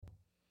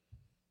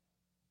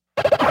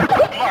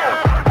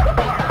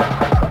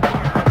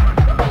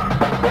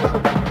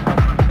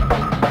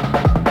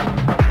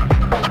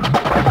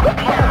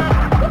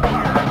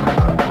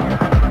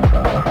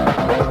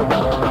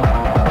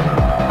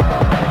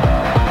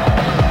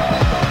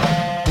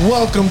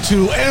Welcome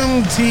to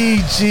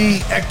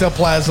MTG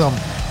Ectoplasm,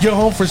 your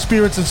home for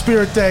spirits and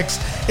spirit decks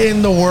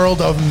in the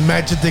world of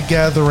Magic the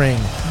Gathering.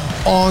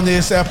 On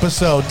this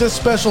episode, this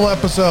special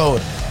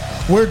episode,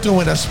 we're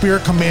doing a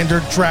Spirit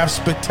Commander Draft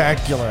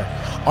Spectacular.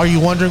 Are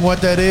you wondering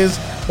what that is?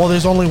 Well,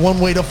 there's only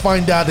one way to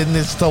find out, and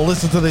it's to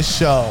listen to this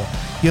show.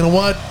 You know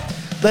what?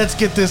 Let's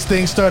get this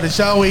thing started,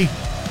 shall we?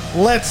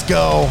 Let's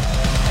go.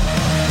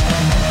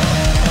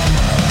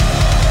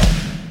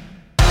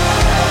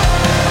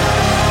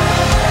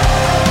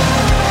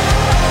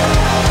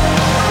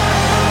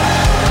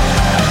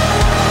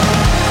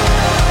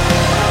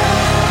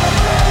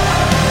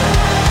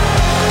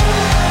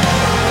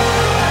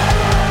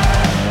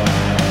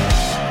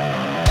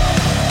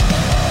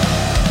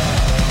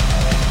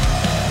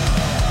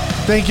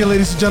 Thank you,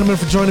 ladies and gentlemen,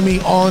 for joining me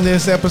on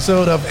this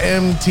episode of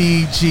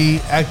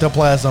MTG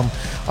Ectoplasm.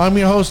 I'm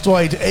your host,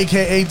 Dwight,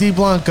 a.k.a. D.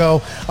 Blanco,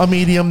 a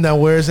medium that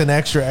wears an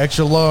extra,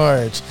 extra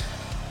large.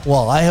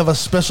 Well, I have a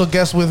special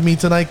guest with me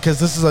tonight because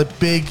this is a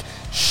big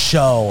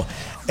show.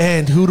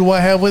 And who do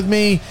I have with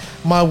me?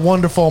 My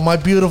wonderful, my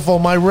beautiful,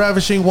 my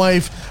ravishing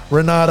wife,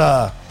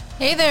 Renata.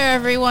 Hey there,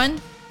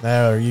 everyone.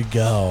 There you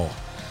go.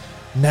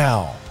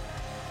 Now,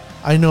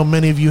 I know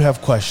many of you have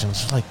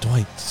questions. Like,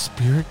 Dwight,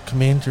 Spirit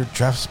Commander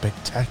Draft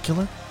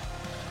Spectacular?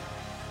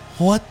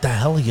 What the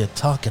hell are you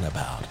talking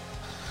about?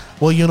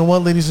 Well, you know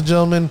what, ladies and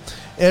gentlemen?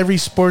 Every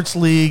sports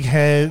league,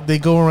 they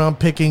go around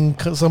picking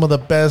some of the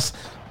best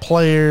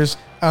players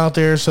out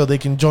there so they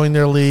can join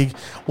their league.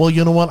 Well,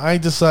 you know what? I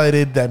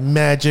decided that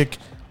Magic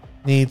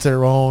needs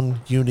their own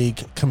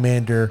unique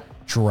Commander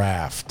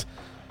draft.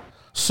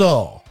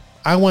 So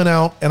I went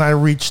out and I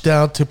reached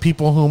out to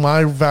people whom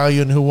I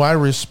value and who I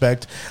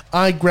respect.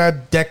 I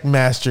grabbed deck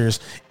masters,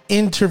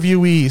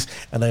 interviewees,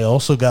 and I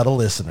also got a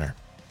listener.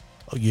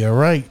 Oh, you're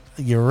right.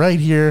 You're right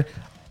here.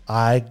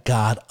 I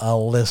got a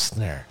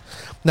listener.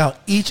 Now,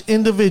 each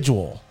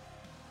individual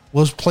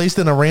was placed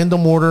in a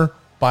random order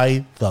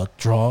by the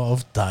draw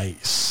of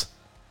dice.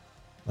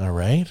 All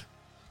right?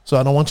 So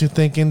I don't want you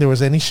thinking there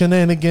was any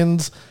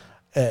shenanigans.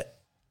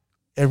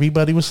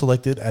 Everybody was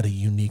selected at a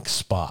unique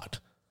spot.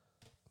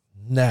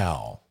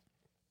 Now,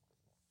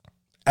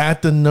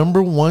 at the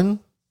number one,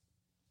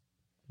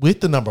 with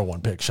the number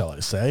one pick, shall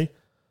I say,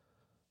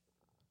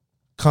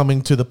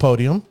 coming to the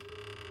podium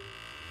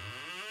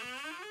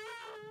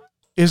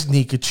is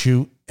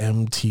Nikachu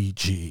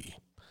MTG.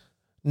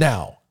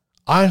 Now,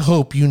 I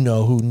hope you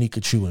know who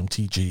Nikachu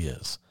MTG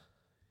is.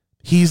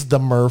 He's the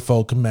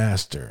Merfolk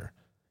Master.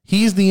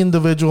 He's the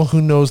individual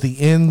who knows the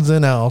ins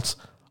and outs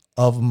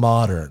of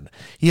Modern.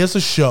 He has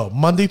a show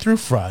Monday through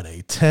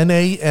Friday, 10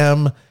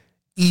 a.m.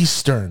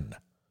 Eastern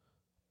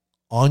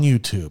on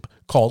YouTube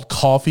called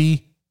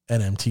Coffee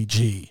and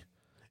MTG.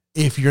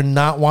 If you're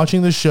not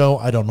watching the show,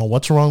 I don't know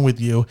what's wrong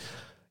with you.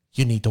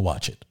 You need to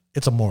watch it.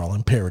 It's a moral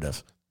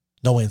imperative.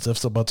 No ifs,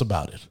 ands, or buts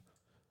about it.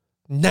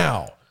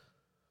 Now,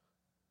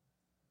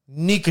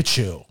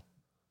 Nikachu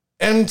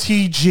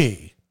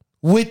MTG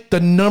with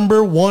the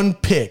number one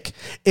pick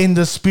in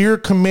the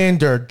Spirit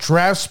Commander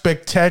Draft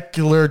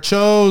Spectacular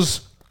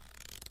chose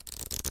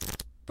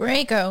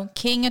Brago,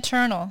 King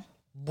Eternal.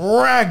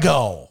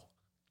 Brago,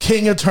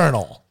 King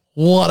Eternal.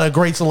 What a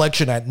great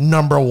selection at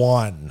number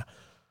one.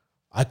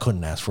 I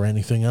couldn't ask for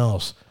anything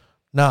else.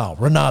 Now,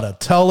 Renata,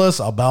 tell us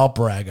about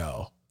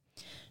Brago.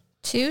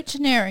 2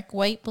 generic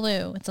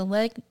white-blue. It's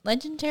a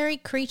legendary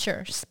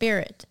creature,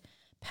 spirit.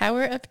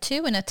 Power of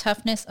 2 and a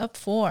toughness of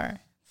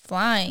 4.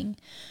 Flying.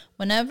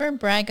 Whenever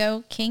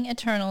Brago, King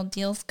Eternal,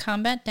 deals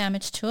combat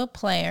damage to a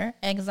player,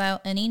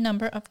 exile any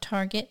number of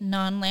target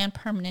non-land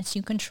permanents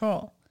you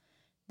control.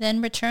 Then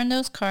return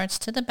those cards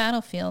to the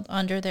battlefield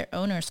under their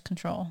owner's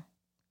control.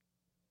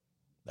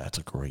 That's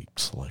a great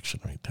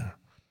selection right there.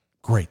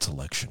 Great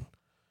selection.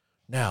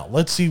 Now,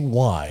 let's see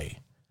why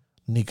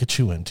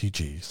Nikachu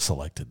MTG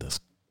selected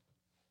this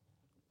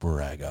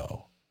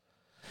Brago.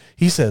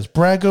 He says,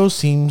 Brago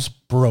seems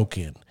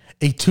broken.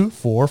 A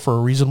 2/4 for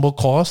a reasonable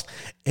cost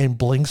and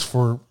blinks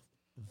for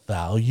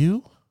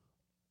value?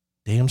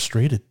 Damn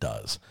straight it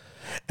does.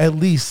 At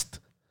least,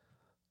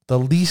 the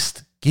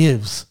least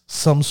gives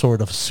some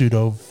sort of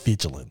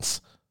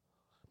pseudo-vigilance.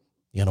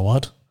 You know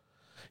what?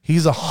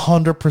 He's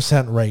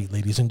 100% right,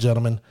 ladies and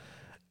gentlemen.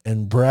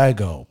 And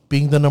Brago,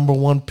 being the number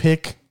one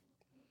pick,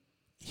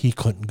 he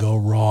couldn't go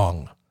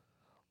wrong.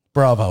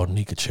 Bravo,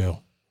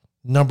 Nikachu.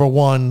 Number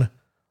one,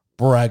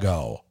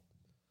 Brago.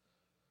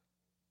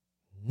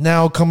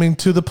 Now coming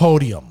to the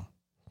podium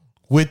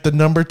with the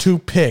number 2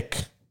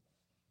 pick,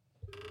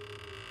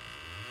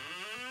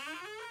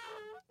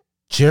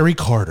 Jerry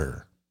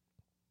Carter.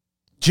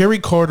 Jerry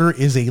Carter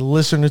is a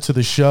listener to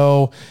the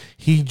show.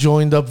 He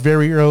joined up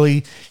very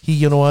early.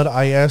 You know what?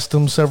 I asked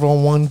him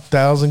several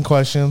 1,000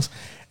 questions.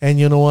 And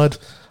you know what?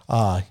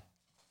 I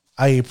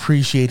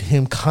appreciate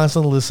him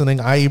constantly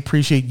listening. I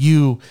appreciate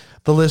you,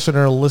 the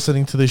listener,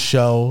 listening to the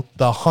show.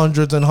 The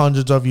hundreds and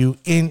hundreds of you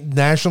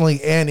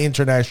nationally and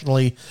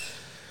internationally.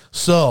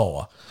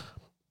 So,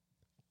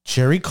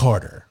 Jerry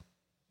Carter,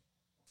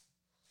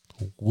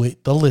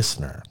 with the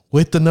listener,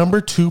 with the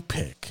number 2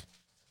 pick,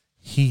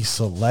 he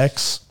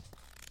selects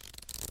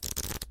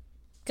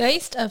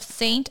Geist of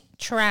Saint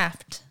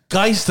Traft.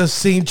 Geist of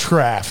Saint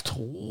Traft.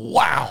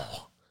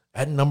 Wow.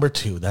 At number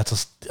 2.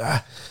 That's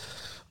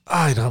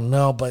I don't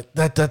know, but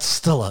that's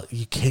still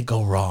you can't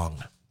go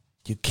wrong.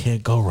 You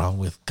can't go wrong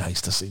with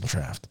Geist of Saint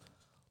Traft.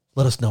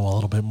 Let us know a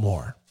little bit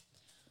more.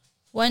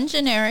 1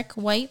 generic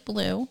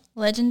white-blue,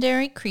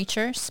 legendary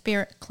creature,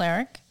 spirit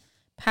cleric.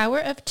 Power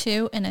of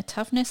 2 and a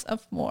toughness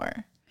of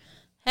 4.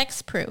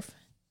 Hexproof.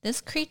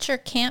 This creature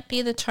can't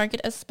be the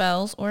target of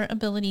spells or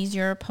abilities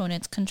your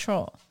opponents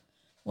control.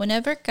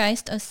 Whenever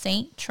Geist of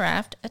Saint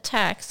Traft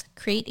attacks,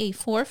 create a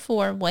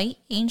 4/4 white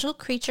angel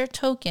creature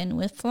token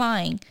with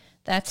flying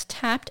that's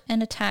tapped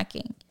and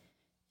attacking.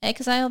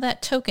 Exile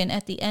that token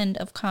at the end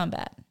of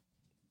combat.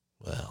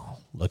 Well,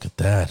 look at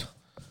that.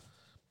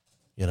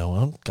 You know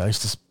what?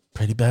 Geist is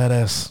pretty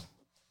badass.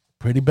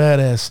 Pretty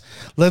badass.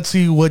 Let's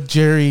see what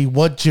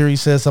Jerry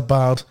says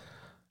about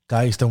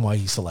Geist and why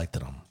he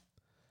selected him.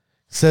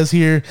 Says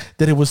here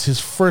that it was his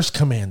first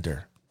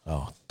commander.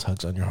 Oh,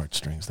 tugs on your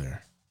heartstrings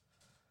there.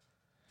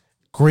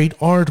 Great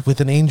art with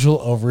an angel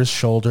over his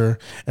shoulder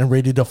and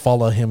ready to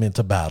follow him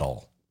into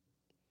battle.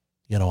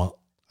 You know,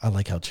 I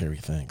like how Jerry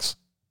thinks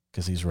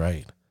because he's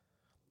right.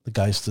 The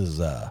Geist is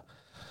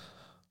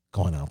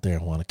going out there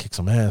and want to kick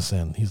some ass,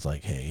 and he's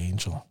like, hey,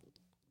 Angel,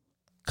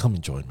 come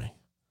and join me.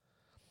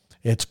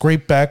 It's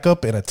great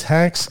backup and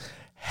attacks.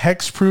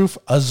 Hexproof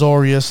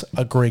Azorius,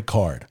 a great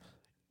card.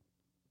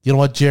 You know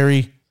what,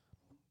 Jerry?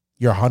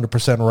 You're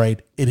 100% right.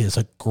 It is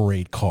a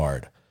great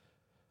card.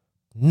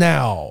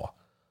 Now,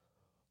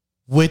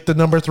 with the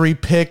number 3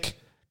 pick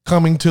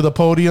coming to the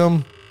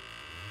podium,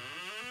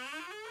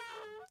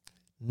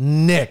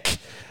 Nick,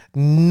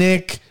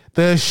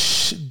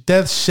 the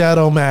Death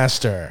Shadow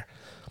Master.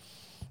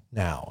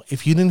 Now,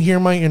 if you didn't hear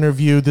my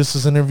interview, this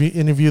is an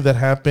interview that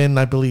happened,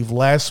 I believe,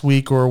 last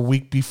week or a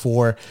week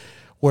before,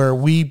 where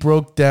we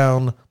broke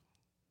down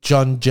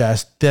Jund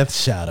Jast Death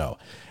Shadow.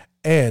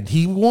 And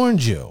he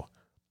warned you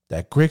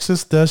that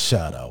Grixis Death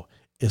Shadow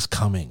is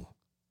coming.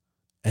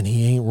 And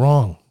he ain't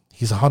wrong.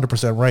 He's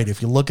 100% right.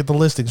 If you look at the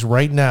listings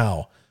right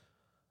now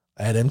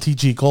at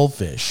MTG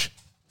Goldfish,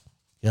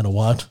 you know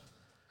what?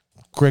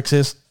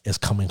 Grixis is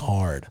coming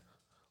hard.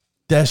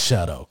 Death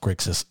Shadow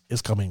Grixis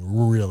is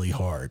coming really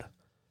hard.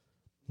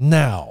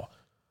 Now,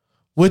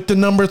 with the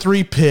number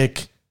 3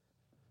 pick,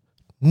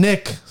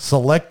 Nick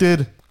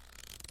selected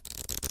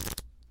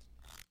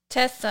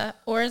Tessa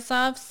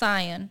Orzhov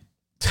Scion.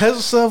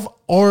 Tessa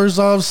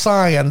Orzhov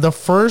Scion, the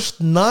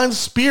first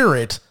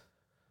non-spirit,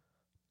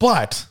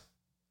 but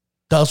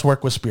does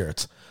work with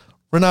spirits.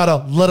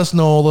 Renata, let us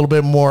know a little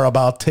bit more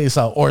about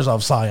Tessa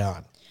Orzhov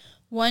Scion.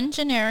 1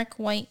 generic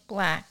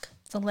white-black.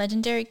 It's a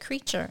legendary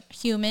creature,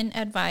 human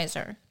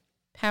advisor.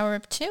 Power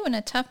of 2 and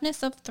a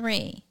toughness of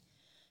 3.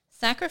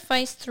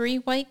 Sacrifice 3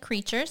 white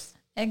creatures.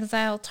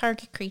 Exile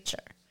target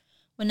creature.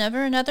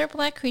 Whenever another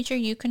black creature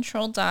you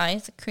control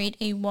dies, create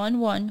a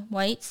 1/1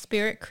 white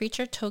spirit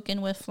creature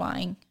token with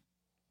flying.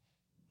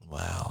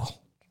 Wow.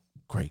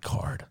 Great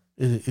card.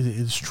 It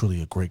is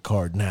truly a great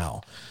card.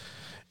 Now,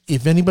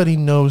 if anybody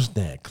knows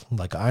Nick,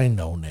 like I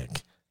know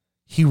Nick,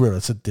 he wrote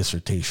us a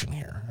dissertation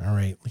here. All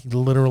right.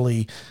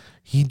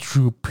 He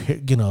drew,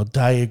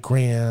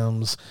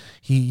 diagrams.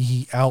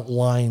 He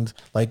outlined,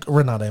 like,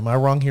 Renata, am I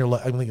wrong here?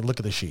 I mean, look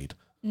at the sheet.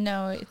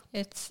 No,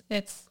 it's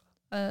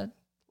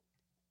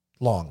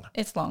long.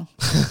 It's long.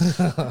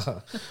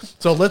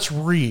 So let's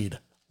read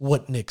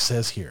what Nick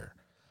says here.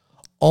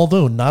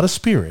 Although not a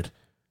spirit,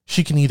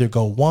 she can either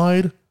go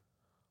wide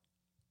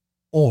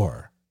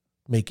or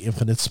make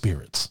infinite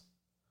spirits.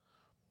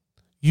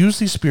 Use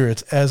these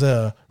spirits as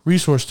a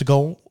resource to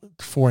go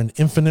for an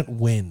infinite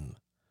win.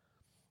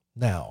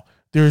 Now,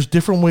 there's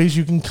different ways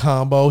you can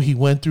combo. He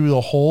went through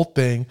the whole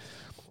thing,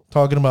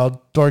 talking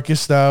about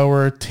Darkest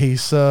Hour,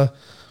 Teysa,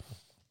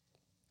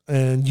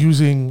 and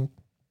using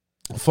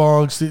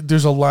fogs.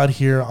 There's a lot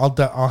here.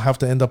 I'll have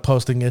to end up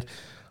posting it,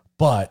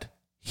 but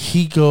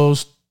he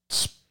goes.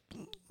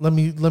 Let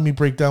me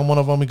break down one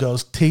of them. He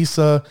goes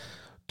Teysa,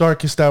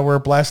 Darkest Hour,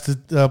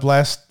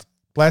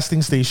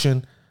 blasting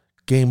station,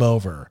 game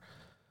over.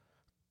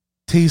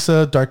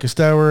 Teysa, Darkest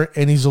Hour,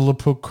 any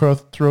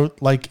Zulapuk throat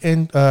like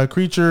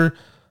creature,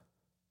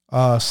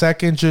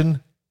 sack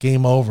engine,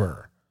 game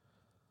over.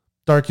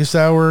 Darkest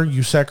Hour,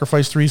 you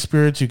sacrifice 3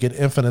 spirits, you get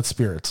infinite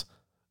spirits.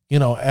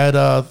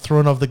 Add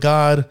Throne of the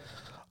God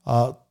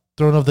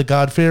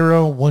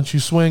Pharaoh. Once you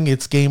swing,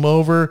 it's game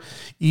over,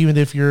 even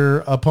if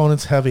your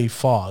opponents have a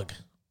fog.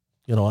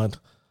 You know what?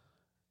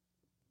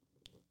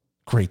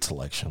 Great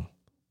selection.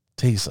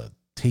 Teysa,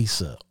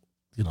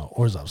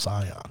 Orzhov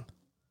Scion.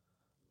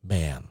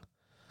 Man,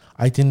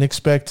 I didn't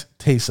expect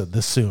Teysa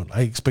this soon.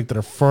 I expected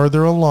her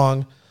further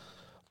along,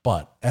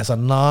 but as a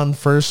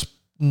first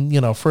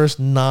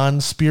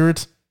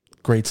non-spirit,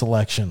 great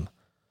selection.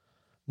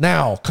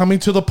 Now, coming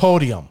to the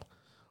podium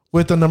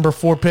with the number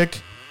 4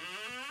 pick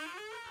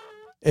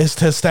is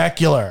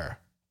Testacular.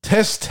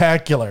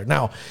 Testacular.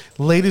 Now,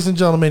 ladies and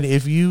gentlemen,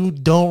 if you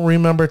don't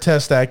remember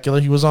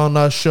Testacular, he was on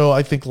our show,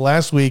 I think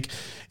last week.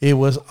 It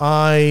was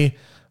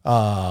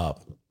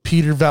P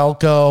Peter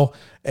Valco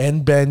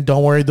and Ben.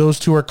 Don't worry, those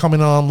two are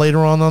coming on later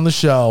on the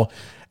show.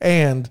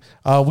 And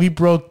we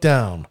broke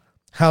down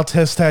how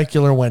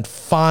Testacular went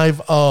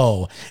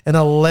 5-0 in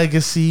a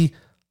legacy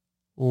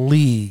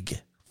league.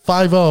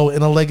 5-0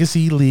 in a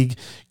legacy league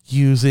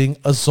using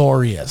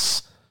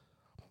Azorius.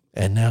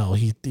 And now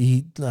he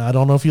I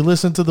don't know if you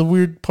listened to the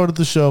weird part of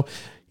the show.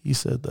 He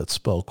said that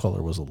spell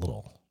color was a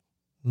little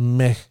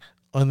meh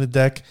on the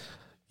deck.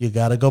 You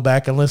got to go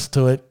back and listen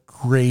to it.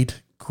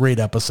 Great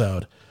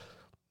episode.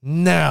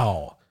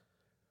 Now,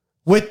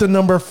 with the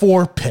number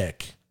 4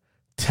 pick,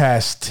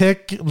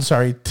 Testacular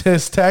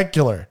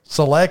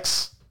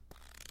selects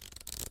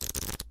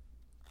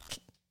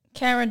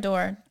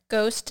Carador,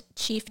 Ghost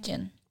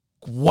Chieftain.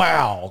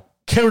 Wow.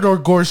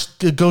 Carador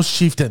Ghost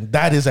Chieftain.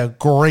 That is a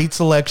great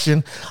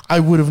selection. I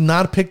would have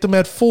not picked him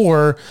at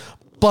 4,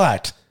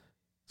 but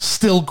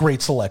still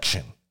great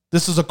selection.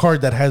 This is a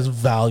card that has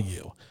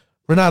value.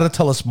 Renata,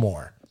 tell us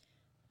more.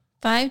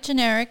 5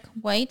 generic,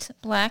 white,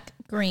 black,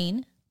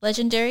 green.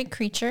 Legendary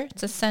creature.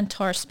 It's a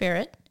centaur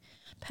spirit.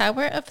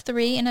 Power of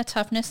 3 and a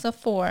toughness of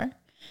 4.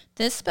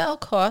 This spell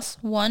costs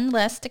 1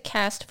 less to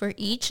cast for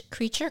each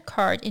creature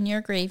card in your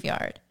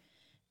graveyard.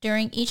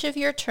 During each of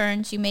your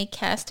turns, you may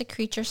cast a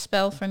creature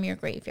spell from your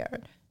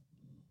graveyard.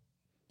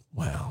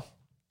 Wow.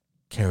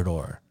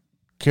 Carador.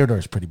 Carador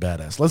is pretty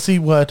badass. Let's see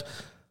what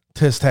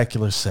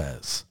Testacular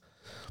says.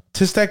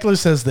 Testacular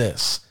says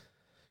this.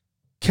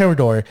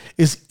 Carador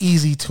is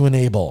easy to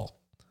enable.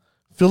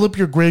 Fill up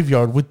your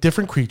graveyard with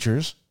different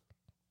creatures.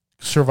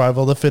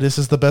 Survival of the fittest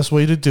is the best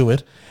way to do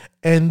it.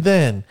 And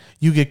then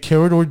you get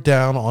Carador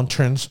down on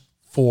turns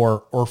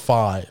 4 or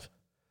 5.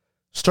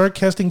 Start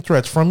casting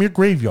threats from your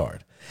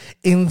graveyard.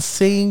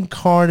 Insane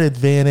card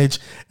advantage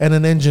and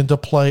an engine to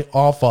play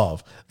off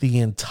of the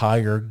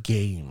entire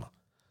game.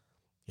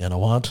 You know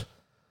what?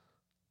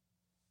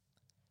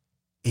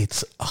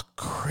 It's a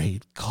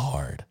great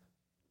card.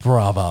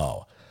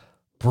 Bravo.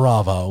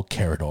 Bravo,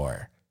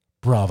 Carador.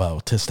 Bravo,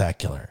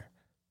 Testacular.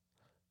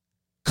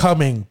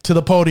 Coming to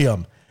the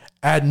podium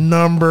at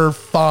number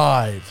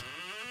 5.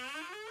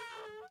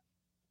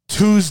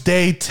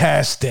 Tuesday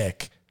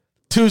Tastic.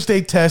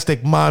 Tuesday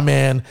Tastic, my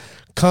man,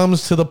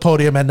 comes to the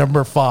podium at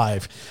number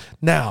 5.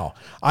 Now,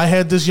 I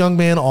had this young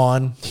man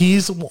on.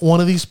 He's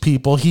one of these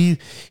people. He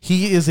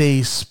is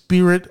a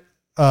spirit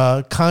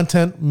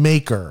content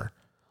maker.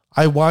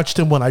 I watched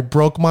him when I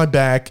broke my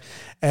back,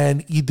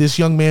 and this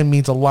young man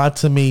means a lot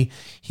to me.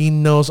 He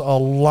knows a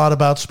lot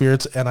about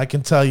spirits, and I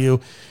can tell you,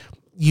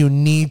 you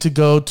need to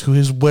go to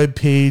his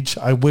webpage.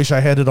 I wish I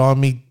had it on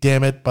me,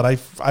 damn it, but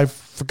I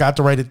forgot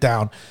to write it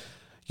down.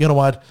 You know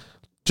what?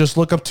 Just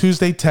look up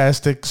Tuesday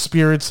Tastic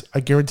Spirits. I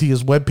guarantee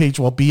his webpage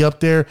will be up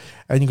there,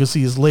 and you can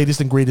see his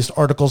latest and greatest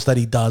articles that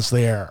he does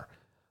there.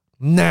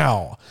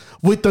 Now,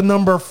 with the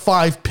number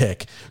 5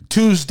 pick,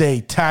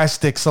 Tuesday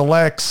Tastic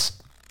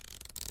selects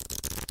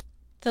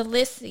The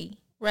Lissy,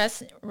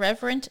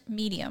 Reverent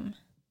Medium.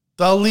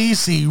 the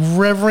Lisi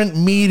Reverent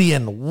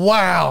Median.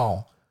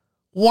 Wow.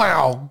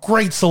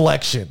 Great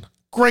selection.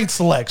 This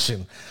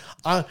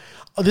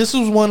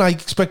was one I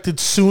expected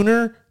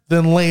sooner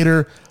than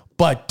later,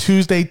 but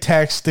Tuesday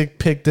Tastic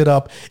picked it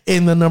up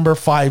in the number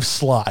 5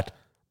 slot.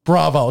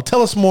 Bravo.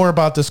 Tell us more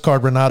about this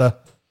card, Renata.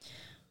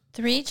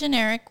 3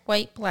 generic,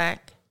 white,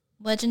 black.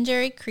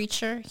 Legendary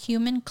creature,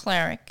 human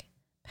cleric.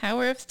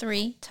 Power of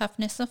 3,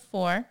 toughness of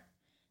 4.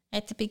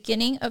 At the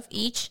beginning of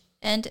each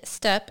end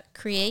step,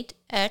 create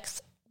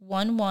X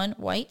 1/1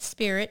 white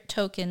spirit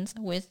tokens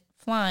with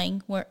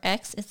flying, where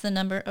X is the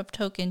number of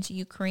tokens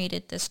you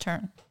created this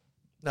turn.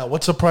 Now,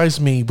 what surprised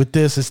me with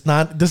this is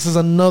this is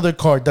another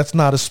card that's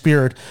not a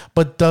spirit,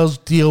 but does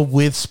deal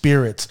with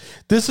spirits.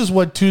 This is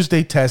what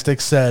Tuesday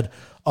Tastic said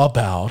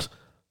about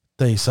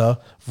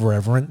Thesa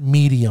Reverent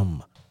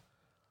Medium.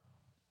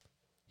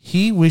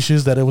 He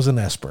wishes that it was an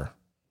Esper.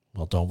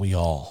 Well, don't we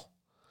all?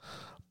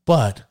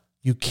 But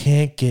you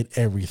can't get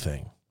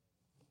everything.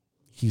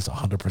 He's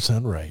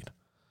 100% right.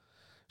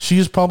 She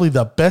is probably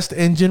the best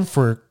engine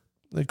for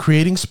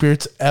creating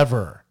spirits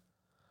ever.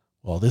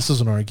 Well, this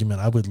is an argument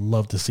I would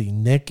love to see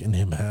Nick and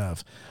him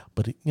have,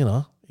 but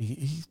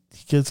he's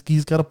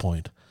got a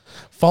point.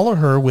 Follow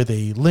her with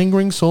a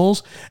Lingering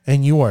Souls,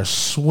 and you are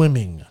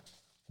swimming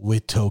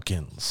with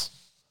tokens.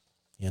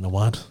 You know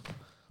what?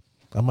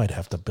 I might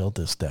have to build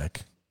this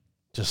deck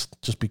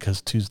just because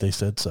Tuesday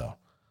said so.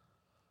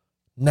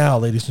 Now,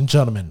 ladies and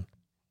gentlemen,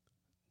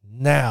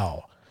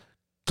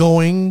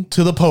 going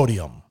to the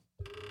podium,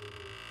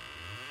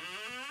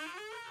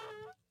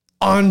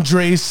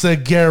 Andre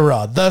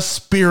Segura, the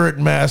Spirit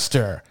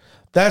Master.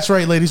 That's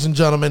right, ladies and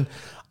gentlemen.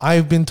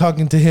 I've been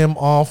talking to him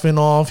off and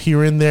off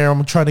here and there.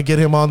 I'm trying to get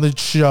him on the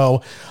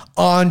show.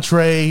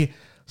 Andre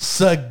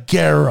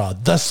Segura,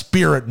 the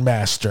Spirit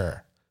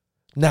Master.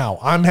 Now,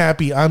 I'm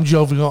happy. I'm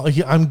jovial.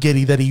 I'm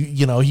giddy that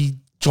he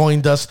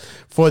joined us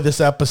for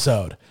this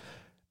episode.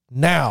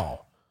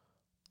 Now,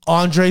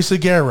 Andre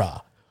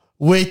Segura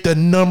with the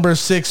number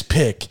 6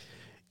 pick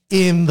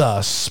in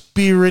the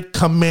Spirit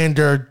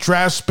Commander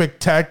Draft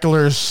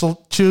Spectacular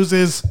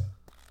chooses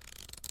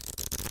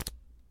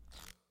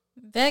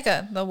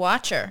Vega, the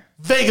Watcher.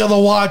 Vega the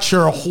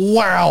Watcher.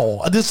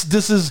 Wow.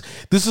 This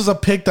is a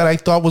pick that I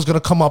thought was going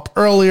to come up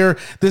earlier.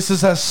 This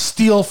is a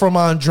steal from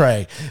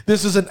Andre.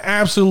 This is an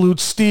absolute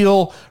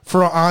steal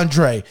for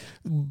Andre.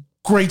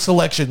 Great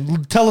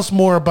selection. Tell us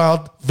more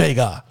about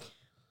Vega.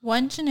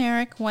 1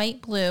 generic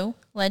white-blue,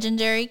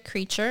 legendary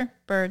creature,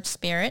 bird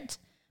spirit.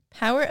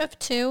 Power of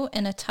 2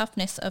 and a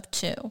toughness of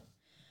 2.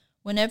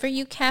 Whenever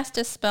you cast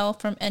a spell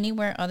from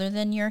anywhere other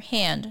than your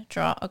hand,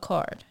 draw a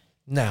card.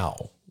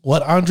 Now,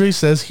 what Andre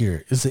says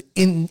here is that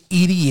in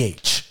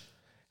EDH,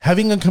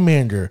 having a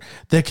commander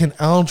that can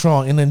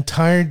outdraw an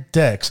entire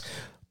deck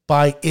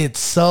by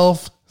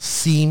itself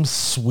seems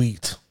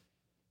sweet.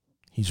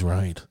 He's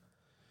right.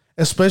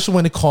 Especially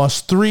when it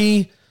costs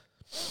 3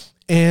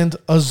 and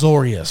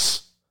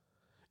Azorius.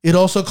 It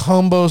also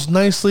combos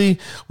nicely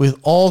with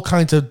all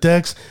kinds of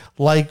decks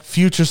like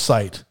Future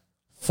Sight,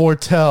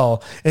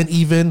 Foretell, and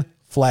even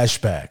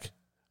Flashback.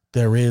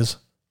 There is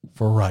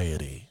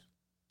variety.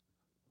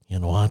 You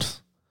know what?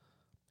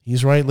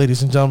 He's right,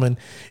 ladies and gentlemen.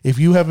 If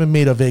you haven't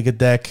made a Vega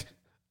deck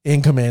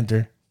in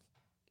Commander,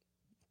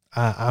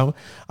 I'm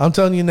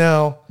telling you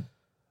now,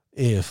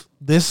 if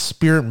this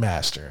Spirit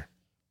Master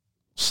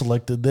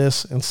selected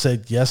this and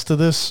said yes to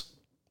this,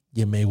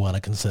 you may want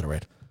to consider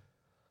it.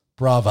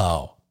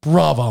 Bravo.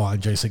 Bravo,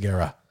 Andre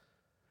Segura.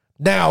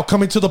 Now,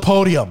 coming to the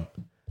podium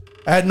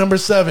at number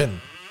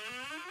 7,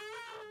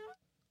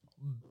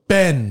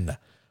 Ben.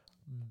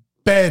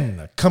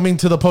 Ben coming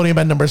to the podium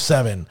at number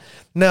 7.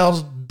 Now,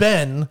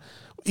 Ben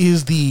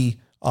is the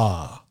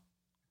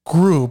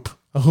group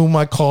whom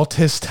I call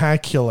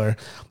Testacular.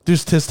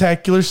 There's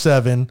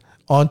Testacular7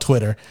 on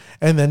Twitter,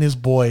 and then his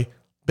boy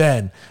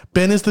Ben.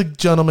 Ben is the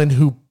gentleman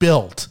who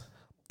built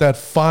that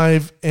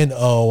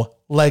 5-0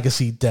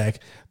 legacy deck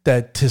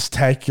that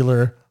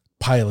Testacular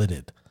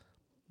piloted.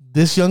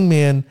 This young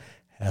man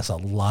has a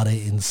lot of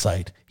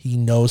insight. He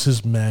knows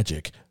his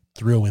magic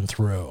through and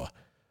through.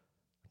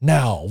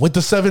 Now, with the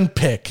 7th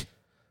pick,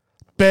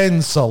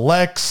 Ben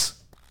selects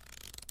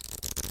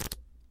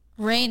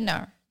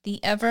Raynor,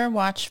 the Ever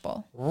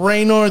Watchful.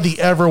 Raynor, the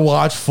Ever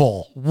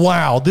Watchful.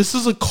 Wow, this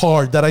is a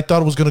card that I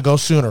thought was going to go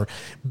sooner.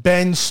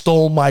 Ben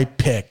stole my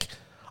pick.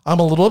 I'm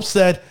a little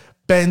upset.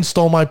 Ben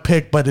stole my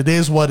pick, but it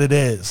is what it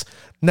is.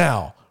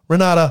 Now,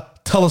 Renata,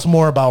 tell us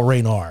more about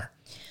Raynor.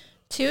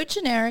 2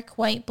 generic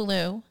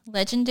white-blue,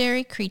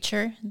 legendary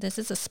creature. This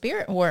is a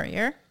spirit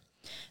warrior.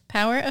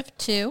 Power of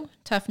 2,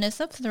 toughness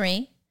of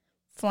 3,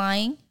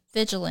 flying,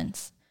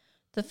 vigilance.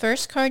 The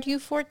first card you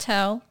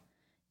foretell,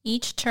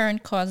 each turn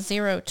costs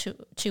 0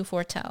 to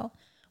foretell.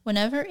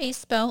 Whenever a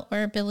spell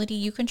or ability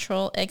you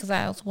control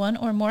exiles 1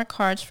 or more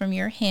cards from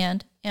your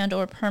hand and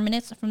or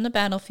permanents from the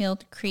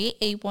battlefield, create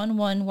a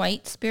 1/1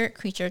 white spirit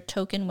creature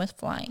token with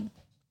flying.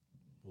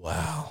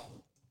 Wow.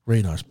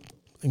 Raynor's,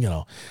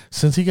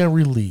 since he got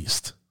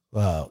released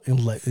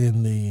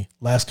in the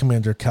last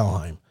Commander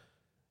Kaldheim,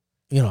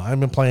 I've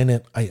been playing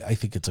it. I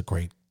think it's a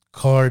great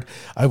card.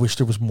 I wish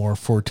there was more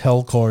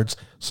foretell cards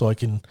so I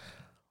can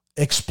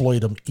exploit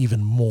them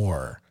even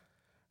more.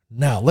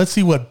 Now, let's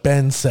see what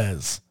Ben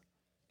says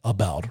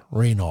about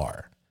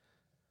Raynor.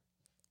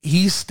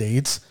 He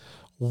states,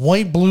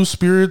 white-blue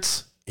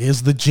spirits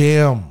is the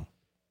jam.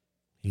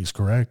 He's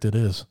correct, it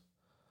is.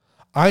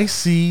 I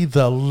see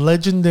the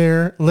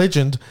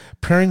legend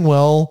pairing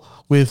well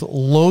with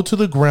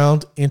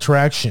low-to-the-ground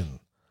interaction,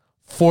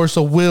 force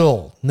of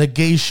will,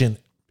 negation,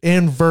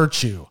 and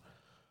virtue.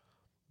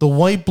 The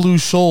white-blue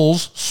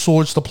shoals,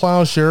 Swords to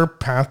Plowshare,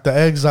 Path to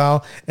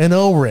Exile, and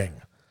O-Ring.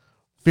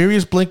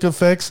 Various blink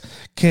effects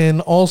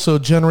can also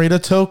generate a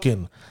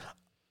token.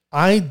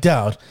 I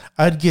doubt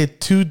I'd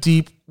get too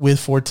deep with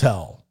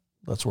Foretell.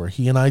 That's where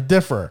he and I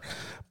differ.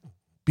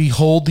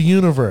 Behold the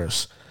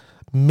Universe.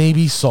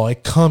 Maybe saw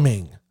it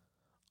coming.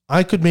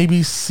 I could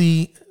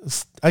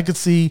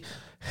see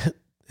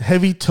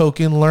heavy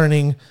token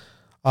learning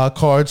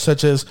cards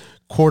such as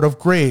Court of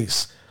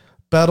Grace,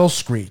 Battle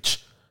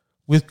Screech,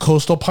 with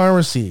Coastal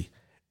Piracy,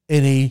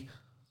 and a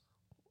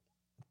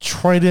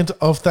Trident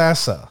of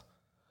Thassa,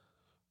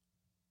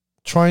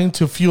 trying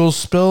to fuel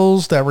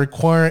spells that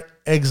require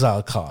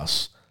exile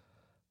costs.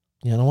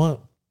 You know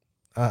what?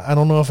 I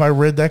don't know if I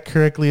read that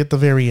correctly at the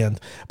very end,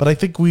 but I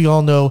think we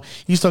all know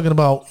he's talking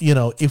about,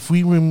 if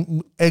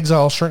we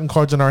exile certain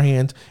cards in our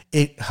hand,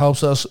 it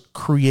helps us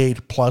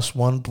create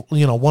 +1,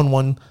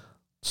 1/1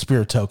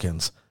 spirit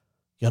tokens.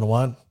 You know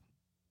what?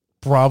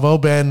 Bravo,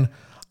 Ben.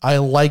 I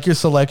like your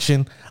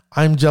selection.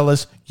 I'm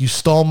jealous. You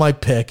stole my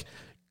pick.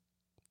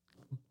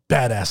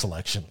 Badass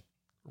selection.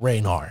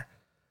 Raynor.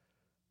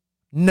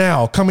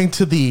 Now, coming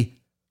to the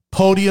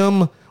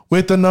podium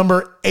with the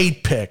number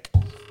 8 pick.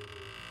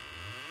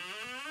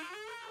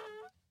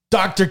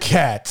 Dr.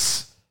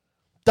 Katz.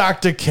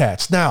 Dr.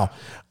 Katz. Now,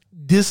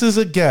 this is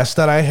a guest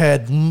that I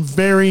had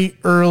very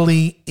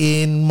early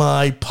in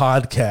my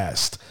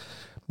podcast.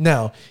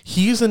 Now,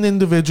 he's an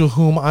individual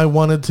whom I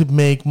wanted to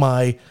make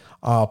my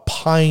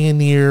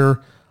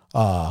Pioneer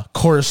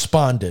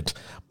correspondent.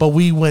 But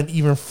we went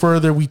even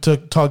further. We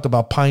talked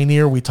about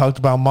Pioneer. We talked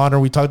about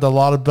Modern. We talked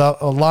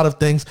about a lot of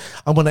things.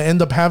 I'm going to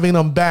end up having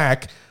him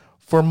back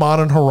for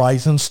Modern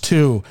Horizons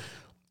 2.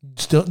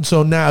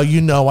 So now you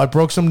know I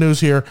broke some news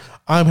here.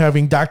 I'm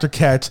having Dr.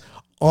 Katz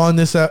on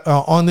this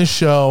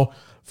show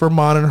for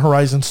Modern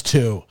Horizons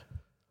 2.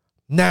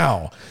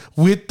 Now,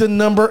 with the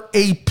number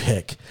 8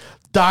 pick,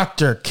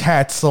 Dr.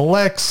 Katz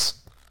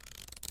selects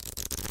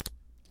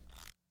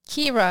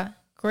Kira,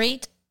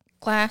 Great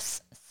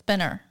Glass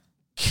Spinner.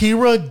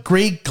 Kira,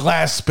 Great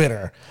Glass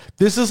Spinner.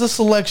 This is a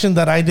selection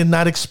that I did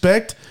not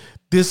expect.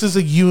 This is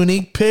a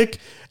unique pick.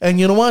 And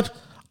you know what?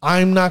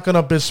 I'm not going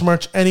to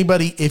besmirch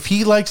anybody. If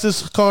he likes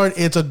this card,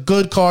 it's a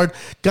good card.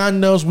 God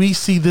knows we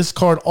see this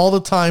card all the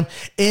time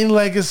in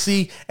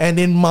Legacy and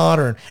in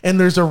Modern. And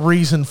there's a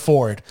reason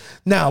for it.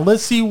 Now,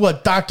 let's see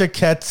what Dr.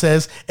 Katz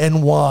says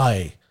and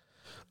why.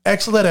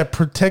 Excellent at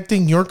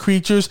protecting your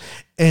creatures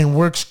and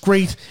works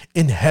great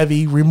in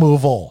heavy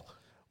removal.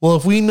 Well,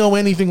 if we know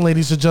anything,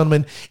 ladies and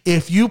gentlemen,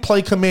 if you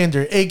play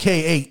Commander,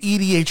 aka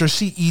EDH or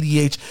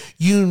CEDH,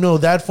 you know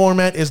that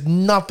format is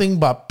nothing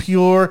but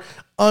pure,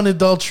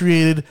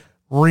 unadulterated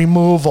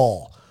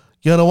removal.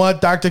 You know what,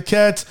 Dr.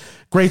 Katz?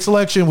 Great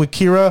selection with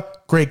Kira,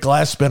 Great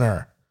Glass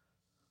Spinner.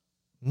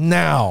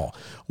 Now,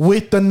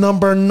 with the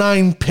number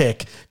 9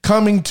 pick,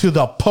 coming to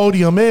the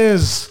podium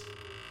is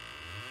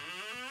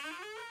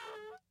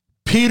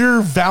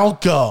Peter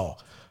Valko.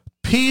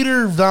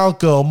 Peter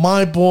Valko,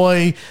 my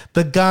boy,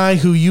 the guy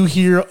who you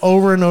hear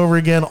over and over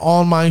again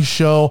on my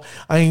show.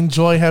 I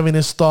enjoy having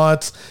his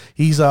thoughts.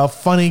 He's a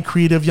funny,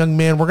 creative young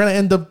man. We're going to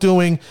end up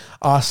doing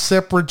a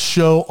separate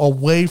show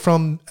away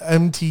from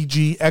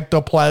MTG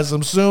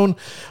Ectoplasm soon,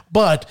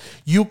 but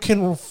you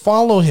can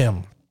follow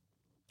him.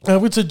 I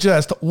would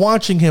suggest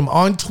watching him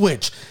on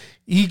Twitch.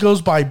 He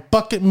goes by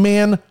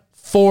Bucketman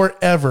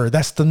Forever.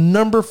 That's the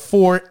number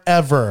 4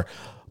 ever.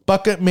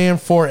 Bucketman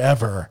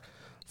Forever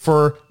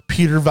for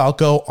Peter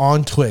Valko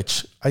on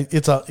Twitch.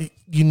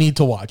 You need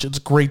to watch. It's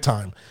a great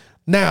time.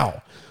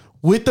 Now,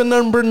 with the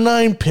number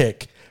 9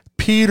 pick,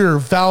 Peter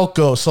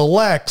Valko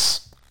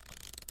selects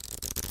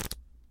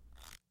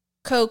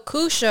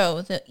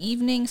Kokusho, the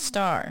Evening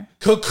Star.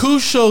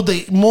 Kokusho,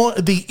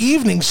 the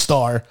Evening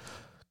Star.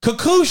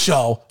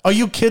 Kokusho, are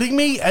you kidding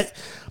me?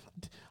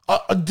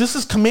 This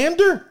is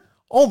Commander?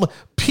 Oh,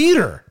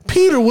 Peter,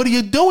 what are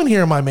you doing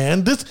here, my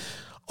man?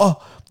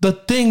 The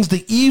things,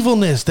 the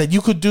evilness that you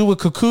could do with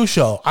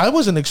Kokusho. I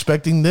wasn't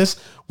expecting this.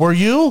 Were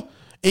you?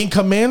 In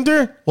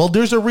Commander? Well,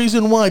 there's a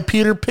reason why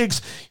Peter picks.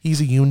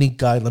 He's a unique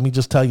guy. Let me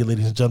just tell you,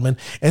 ladies and gentlemen.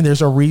 And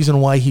there's a reason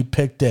why he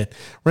picked it.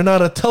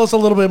 Renata, tell us a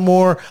little bit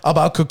more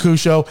about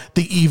Kokusho,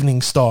 the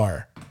Evening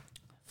Star.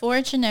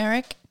 4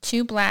 generic,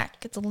 2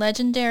 black. It's a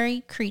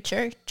legendary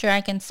creature,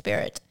 dragon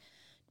spirit.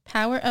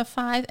 Power of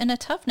 5 and a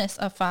toughness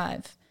of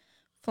 5.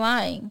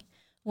 Flying.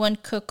 When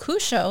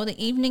Kokusho,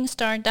 the Evening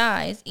Star,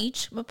 dies,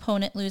 each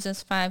opponent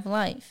loses 5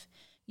 life.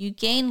 You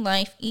gain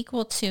life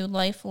equal to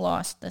life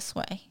lost this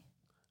way.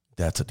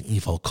 That's an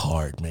evil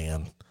card,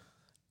 man.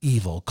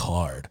 Evil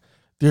card.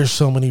 There's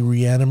so many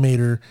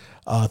reanimator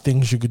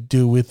things you could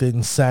do with it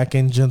and sack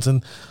engines.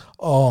 And,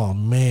 oh,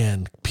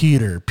 man,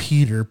 Peter,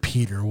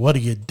 what are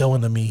you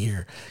doing to me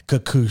here?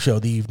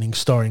 Kokusho, the Evening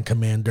Star and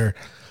Commander.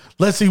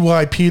 Let's see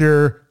why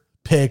Peter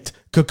picked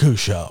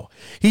Kokusho.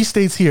 He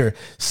states here,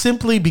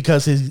 simply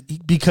because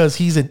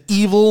he's an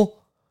evil,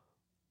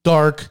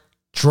 dark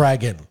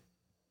dragon.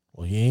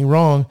 Well, he ain't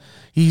wrong.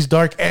 He's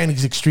dark and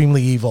he's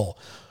extremely evil.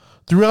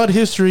 Throughout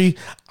history,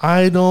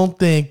 I don't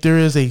think there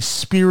is a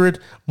spirit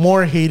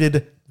more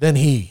hated than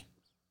he.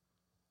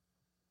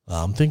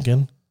 I'm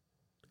thinking.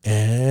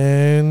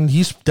 And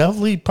he's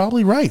definitely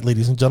probably right,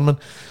 ladies and gentlemen.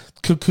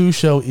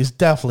 Kokusho is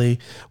definitely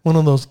one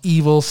of those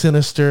evil,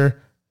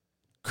 sinister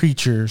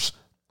creatures,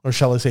 or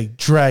shall I say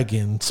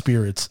dragon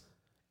spirits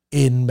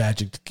in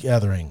Magic the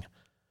Gathering.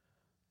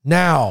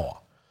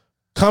 Now,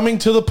 coming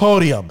to the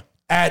podium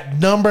at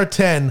number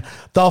 10,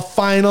 the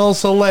final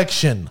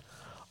selection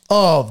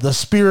of the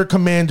Spirit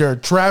Commander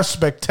Draft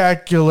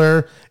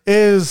Spectacular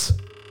is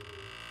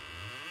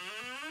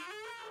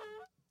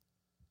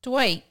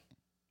Dwight.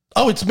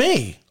 Oh, it's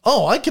me.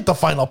 Oh, I get the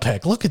final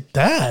pick. Look at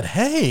that.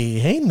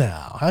 Hey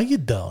now. How you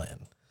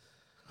doing?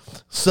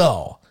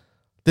 So,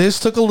 this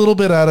took a little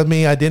bit out of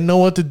me. I didn't know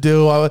what to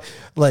do.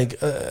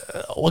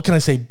 What can I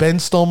say? Ben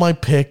stole my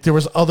pick. There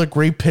was other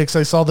great picks.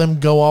 I saw them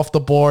go off the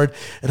board,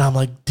 and I'm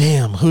like,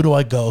 damn, who do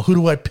I go? Who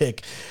do I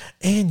pick?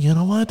 And you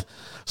know what?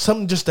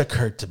 Something just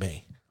occurred to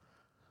me.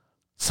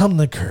 I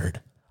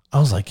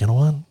was like, you know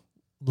what?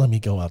 Let me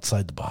go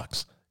outside the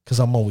box, because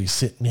I'm always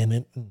sitting in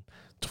it and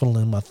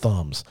twiddling my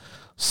thumbs.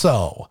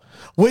 So,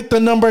 with the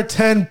number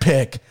 10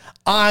 pick,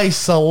 I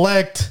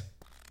select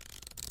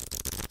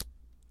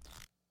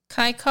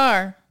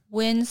Kaikar,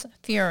 Winds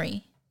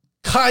Fury.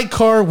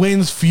 Kaikar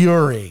Winds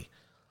Fury.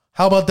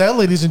 How about that,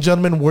 ladies and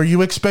gentlemen? Were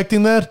you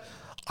expecting that?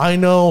 I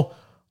know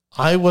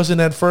I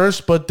wasn't at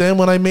first, but then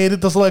when I made it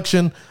the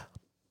selection,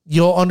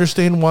 you'll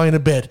understand why in a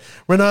bit.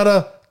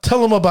 Renata,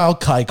 tell them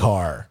about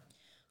Kaikar.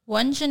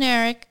 1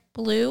 generic,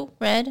 blue,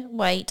 red,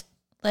 white,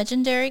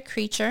 legendary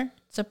creature.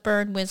 It's a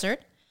bird wizard.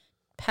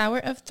 Power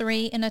of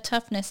 3 and a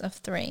toughness of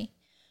 3.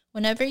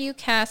 Whenever you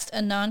cast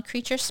a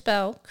non-creature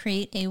spell,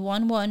 create a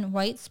 1/1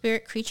 white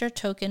spirit creature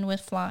token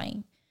with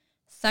flying.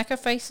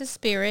 Sacrifice a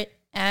spirit,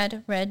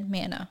 add red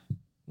mana.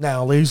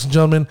 Now, ladies and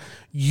gentlemen,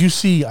 you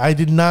see, I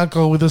did not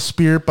go with a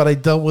spirit, but I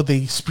dealt with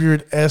a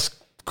spirit-esque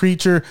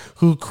creature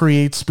who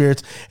creates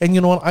spirits. And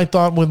you know what? I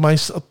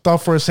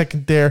thought for a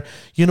second there,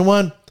 you know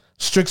what?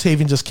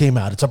 Strixhaven just came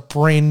out. It's a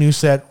brand new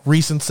set,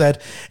 recent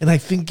set, and I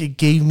think it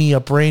gave me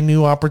a brand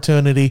new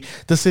opportunity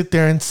to sit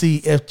there and see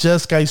if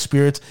Jeskai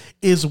Spirits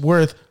is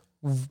worth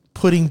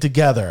putting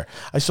together.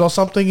 I saw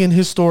something in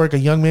Historic, a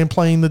young man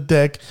playing the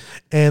deck,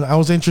 and I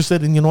was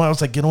interested, and you know what? I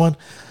was like, you know what?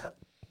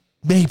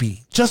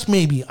 Maybe, just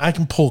maybe, I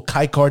can pull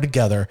Kaikar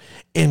together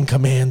in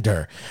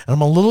Commander. And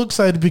I'm a little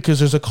excited because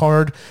there's a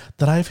card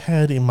that I've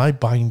had in my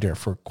binder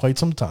for quite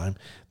some time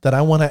that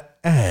I want to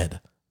add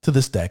to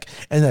this deck,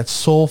 and that's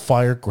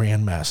Soulfire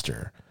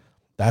Grandmaster.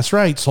 That's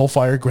right,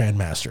 Soulfire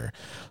Grandmaster.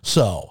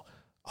 So,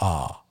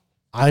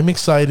 I'm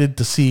excited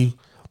to see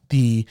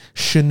the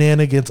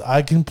shenanigans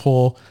I can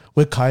pull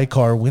with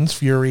Kaikar Winds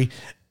Fury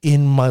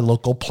in my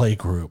local play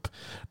group.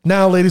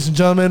 Now, ladies and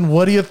gentlemen,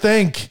 what do you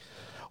think?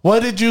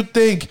 What did you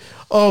think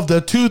of the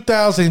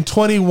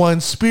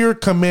 2021 Spirit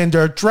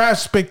Commander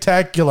Draft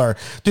Spectacular?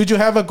 Did you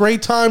have a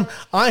great time?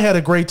 I had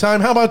a great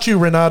time. How about you,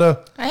 Renata?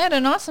 I had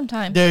an awesome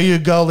time. There you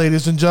go,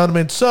 ladies and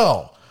gentlemen.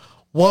 So,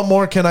 what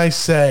more can I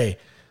say?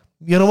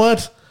 You know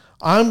what?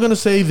 I'm going to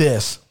say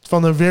this.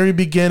 From the very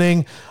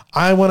beginning,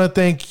 I want to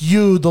thank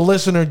you, the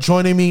listener,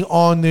 joining me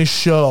on this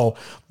show.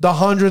 The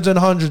hundreds and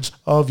hundreds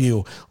of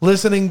you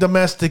listening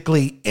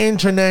domestically,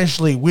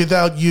 internationally.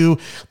 Without you,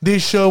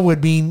 this show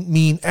would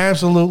mean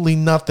absolutely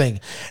nothing.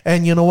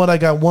 And you know what? I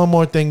got one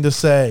more thing to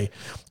say.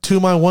 To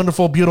my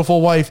wonderful,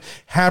 beautiful wife,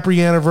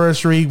 happy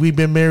anniversary. We've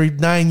been married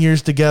 9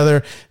 years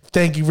together.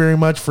 Thank you very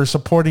much for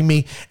supporting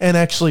me and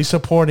actually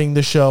supporting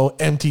the show,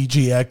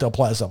 MTG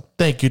Ectoplasm.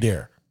 Thank you,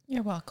 dear.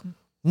 You're welcome.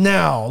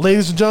 Now,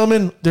 ladies and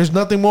gentlemen, there's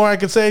nothing more I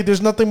can say.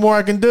 There's nothing more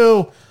I can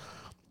do.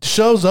 The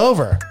show's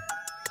over.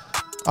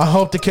 I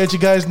hope to catch you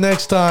guys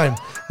next time.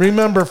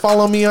 Remember,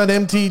 follow me on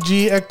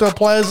MTG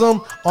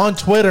Ectoplasm on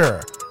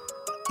Twitter.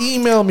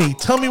 Email me.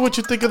 Tell me what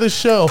you think of the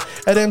show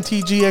at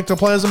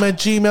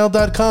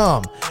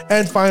mtgectoplasm@gmail.com.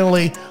 And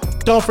finally,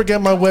 don't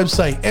forget my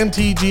website,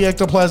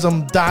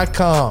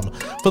 mtgectoplasm.com.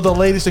 For the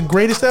latest and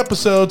greatest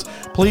episodes,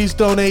 please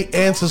donate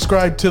and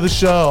subscribe to the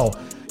show.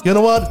 You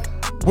know what?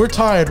 We're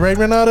tired, right,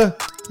 Renata?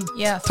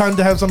 Yes. Time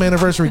to have some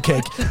anniversary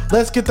cake.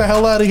 Let's get the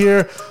hell out of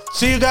here.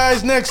 See you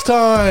guys next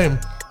time.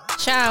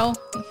 Ciao.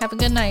 Have a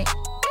good night.